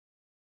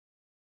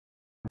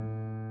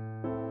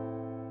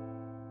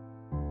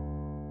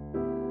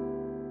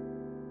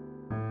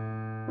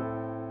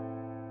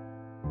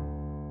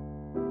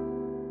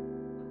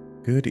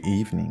Good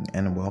evening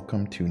and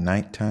welcome to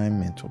Nighttime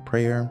Mental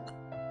Prayer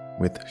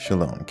with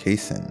Shalom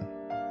Kaysen.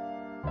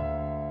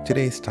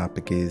 Today's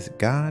topic is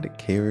God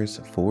cares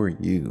for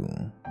you.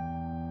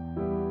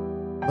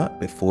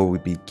 But before we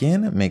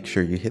begin, make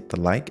sure you hit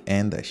the like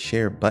and the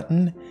share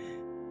button.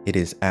 It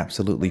is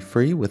absolutely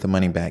free with a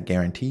money-back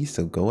guarantee,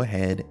 so go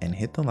ahead and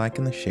hit the like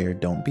and the share.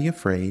 Don't be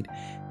afraid.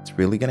 It's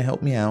really going to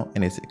help me out,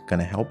 and it's going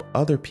to help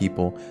other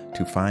people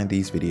to find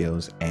these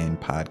videos and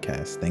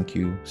podcasts. Thank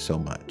you so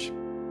much.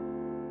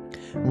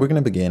 We're going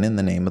to begin in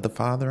the name of the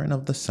Father, and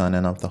of the Son,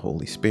 and of the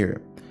Holy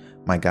Spirit.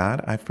 My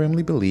God, I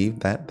firmly believe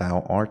that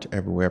Thou art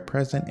everywhere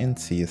present and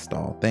seest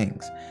all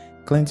things.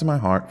 Cleanse my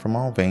heart from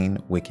all vain,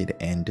 wicked,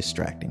 and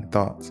distracting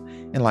thoughts.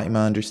 Enlighten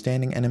my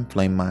understanding and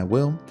inflame my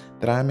will,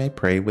 that I may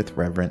pray with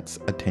reverence,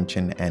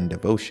 attention, and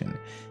devotion.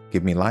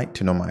 Give me light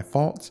to know my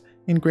faults,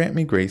 and grant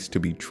me grace to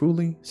be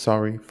truly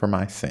sorry for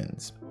my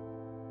sins.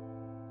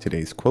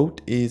 Today's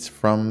quote is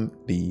from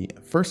the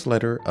first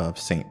letter of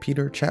St.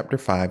 Peter, chapter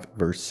 5,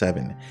 verse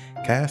 7.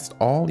 Cast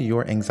all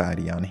your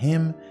anxiety on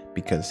him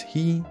because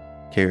he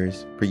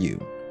cares for you.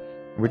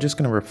 We're just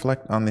going to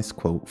reflect on this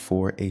quote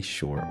for a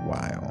short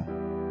while.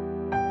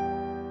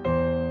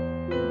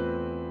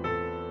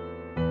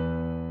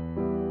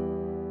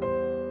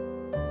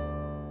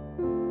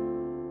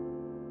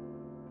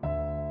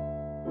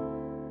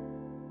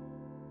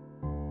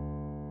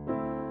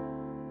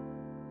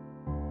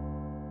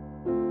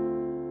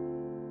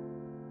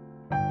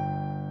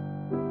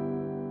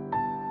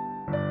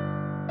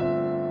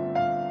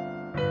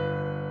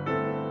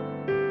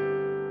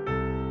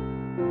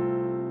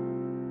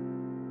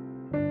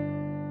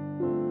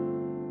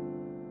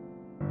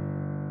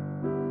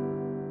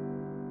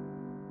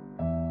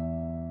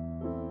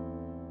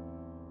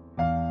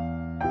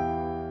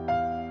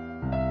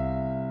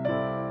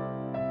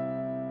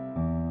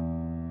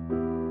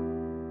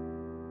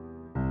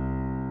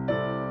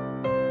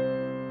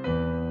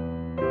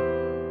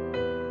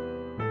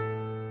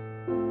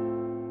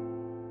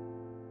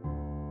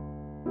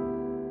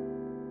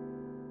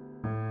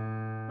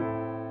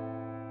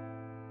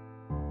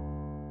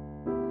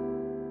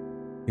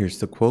 Here's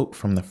the quote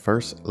from the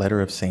first letter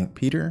of St.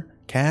 Peter.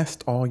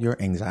 Cast all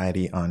your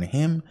anxiety on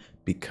him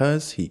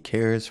because he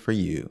cares for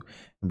you.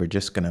 And we're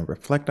just going to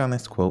reflect on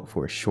this quote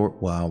for a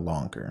short while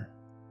longer.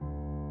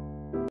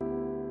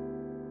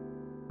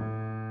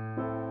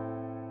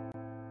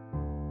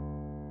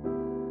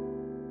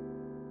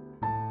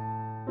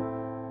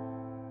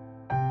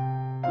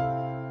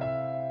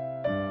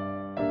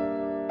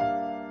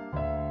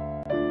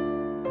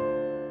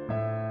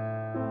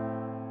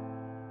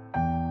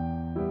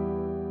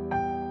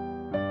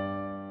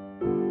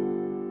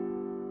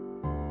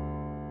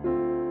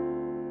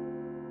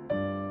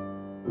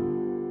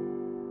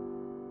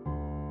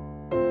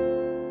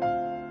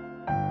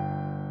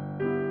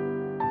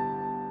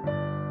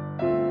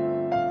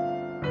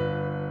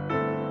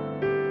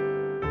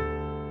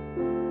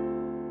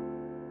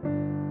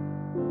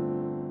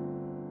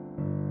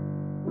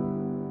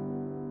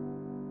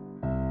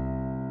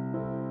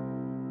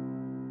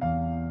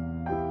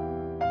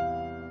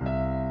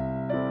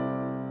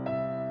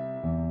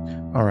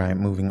 All right,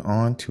 moving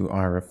on to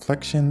our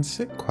reflections.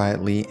 Sit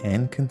quietly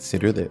and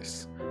consider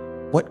this.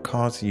 What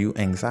caused you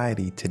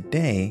anxiety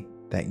today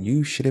that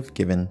you should have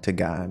given to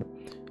God?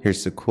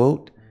 Here's the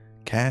quote.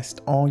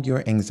 Cast all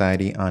your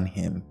anxiety on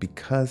him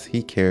because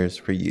he cares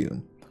for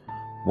you.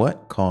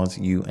 What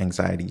caused you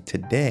anxiety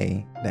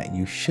today that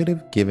you should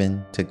have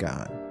given to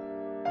God?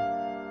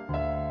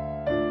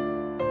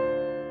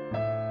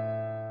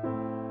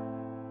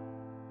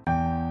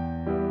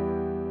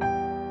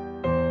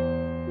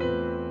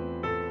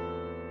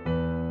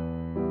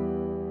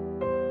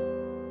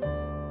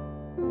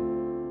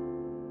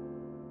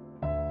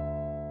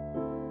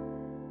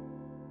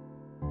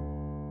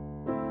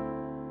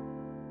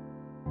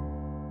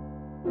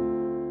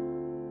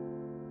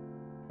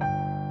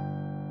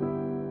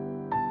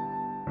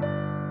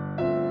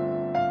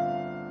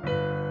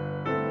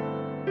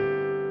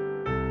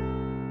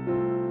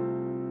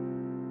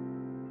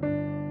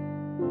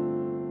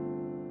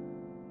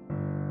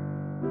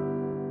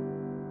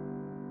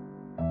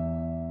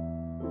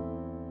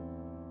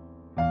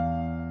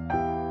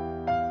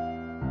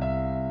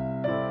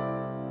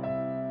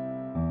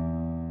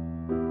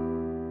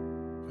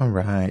 All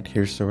right,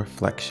 here's the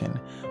reflection.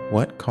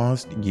 What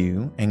caused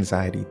you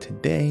anxiety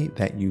today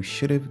that you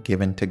should have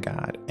given to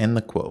God? And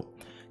the quote,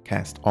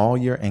 cast all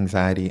your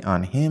anxiety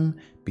on him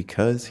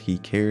because he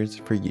cares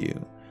for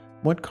you.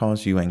 What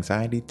caused you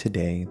anxiety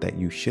today that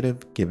you should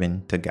have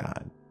given to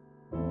God?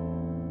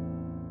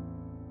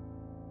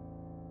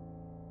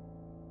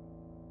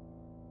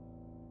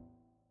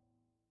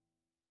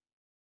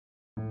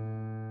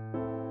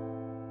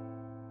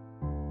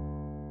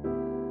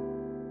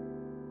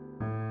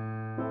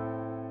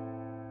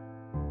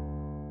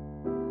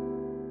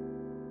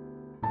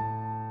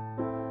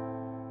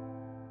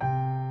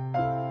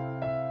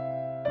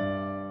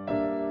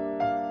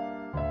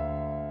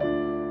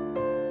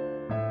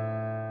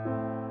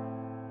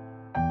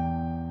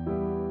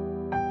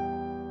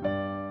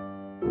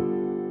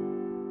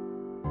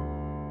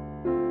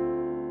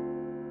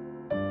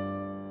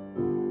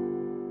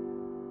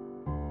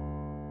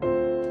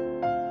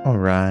 All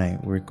right,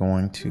 we're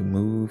going to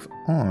move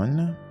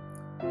on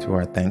to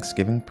our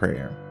Thanksgiving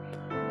prayer.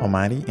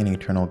 Almighty and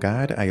eternal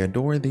God, I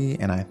adore thee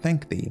and I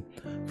thank thee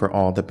for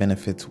all the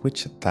benefits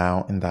which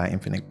thou in thy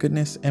infinite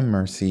goodness and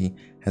mercy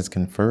has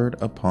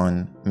conferred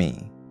upon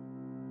me.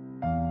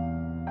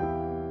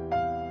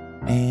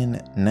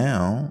 And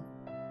now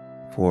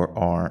for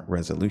our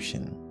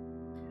resolution.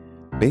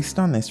 Based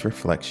on this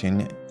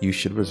reflection, you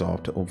should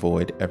resolve to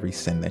avoid every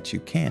sin that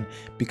you can,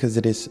 because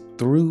it is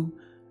through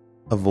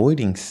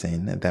avoiding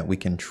sin that we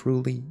can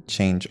truly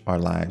change our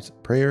lives.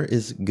 Prayer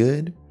is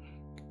good.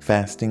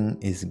 Fasting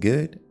is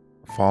good.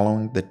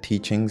 Following the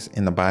teachings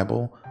in the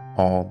Bible,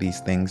 all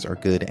these things are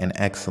good and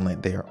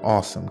excellent. They are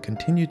awesome.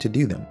 Continue to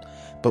do them.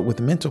 But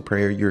with mental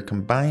prayer, you're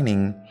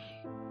combining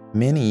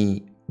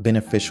many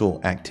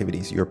beneficial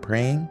activities. You're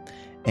praying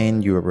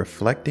and you're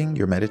reflecting,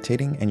 you're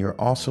meditating, and you're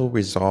also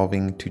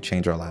resolving to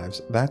change our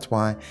lives. That's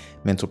why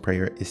mental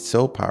prayer is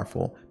so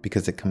powerful,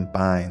 because it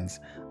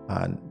combines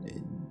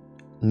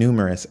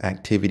numerous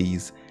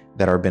activities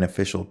that are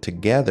beneficial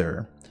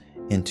together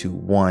into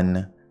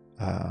one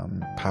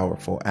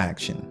powerful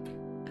action.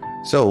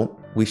 So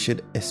we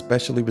should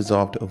especially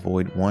resolve to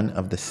avoid one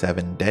of the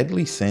 7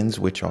 deadly sins,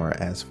 which are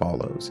as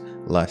follows: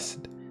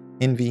 lust,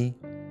 envy,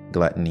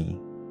 gluttony,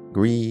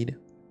 greed,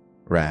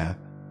 wrath,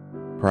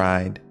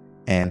 pride,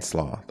 and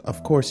sloth.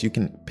 Of course, you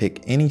can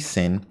pick any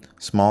sin,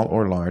 small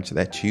or large,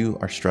 that you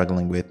are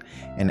struggling with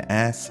and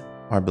ask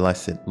our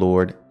blessed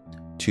Lord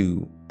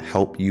to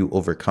help you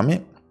overcome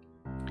it.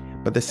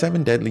 But the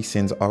 7 deadly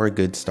sins are a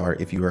good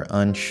start if you are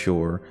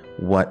unsure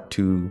what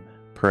to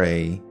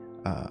pray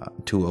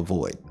to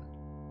avoid.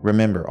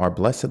 Remember, our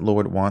blessed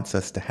Lord wants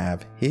us to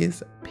have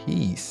His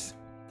peace.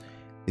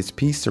 His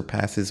peace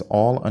surpasses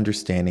all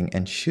understanding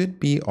and should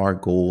be our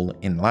goal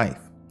in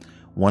life.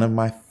 One of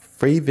my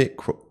favorite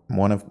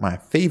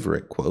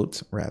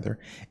quotes,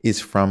 is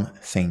from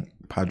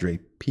Saint Padre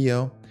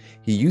Pio.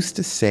 He used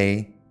to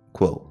say,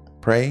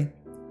 quote, "Pray,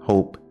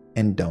 hope,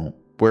 and don't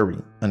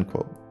worry,"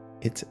 unquote.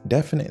 It's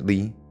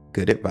definitely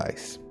good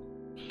advice.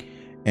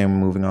 And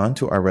moving on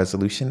to our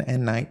resolution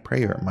and night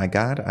prayer. My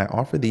God, I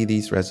offer thee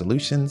these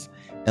resolutions.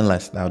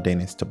 Unless thou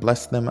deignest to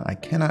bless them, I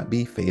cannot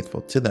be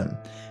faithful to them.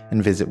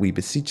 And visit, we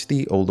beseech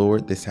thee, O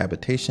Lord, this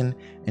habitation,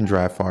 and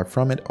drive far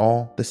from it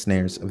all the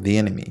snares of the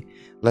enemy.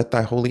 Let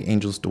thy holy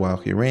angels dwell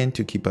herein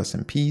to keep us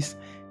in peace,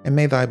 and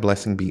may thy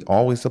blessing be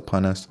always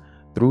upon us,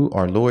 through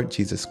our Lord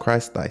Jesus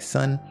Christ, thy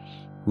Son,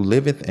 who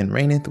liveth and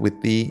reigneth with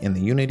thee in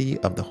the unity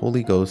of the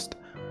Holy Ghost,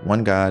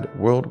 one God,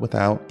 world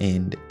without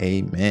end.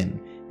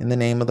 Amen. In the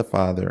name of the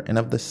Father, and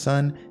of the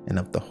Son, and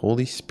of the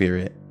Holy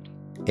Spirit.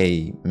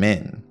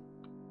 Amen.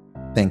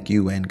 Thank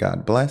you and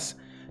God bless.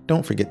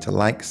 Don't forget to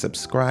like,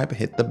 subscribe,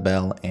 hit the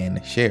bell,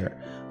 and share.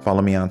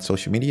 Follow me on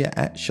social media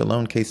at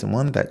Shalom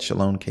Kaysen1. That's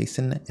Shalom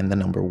Kaysen and the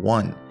number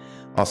 1.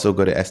 Also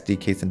go to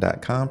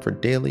sdkaysen.com for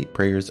daily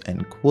prayers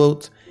and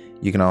quotes.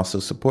 You can also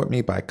support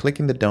me by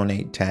clicking the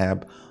donate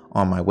tab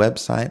on my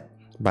website,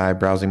 by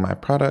browsing my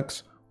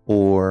products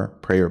or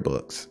prayer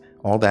books.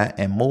 All that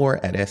and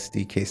more at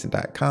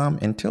sdkaysen.com.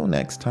 Until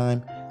next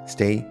time,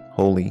 stay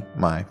holy,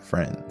 my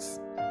friends.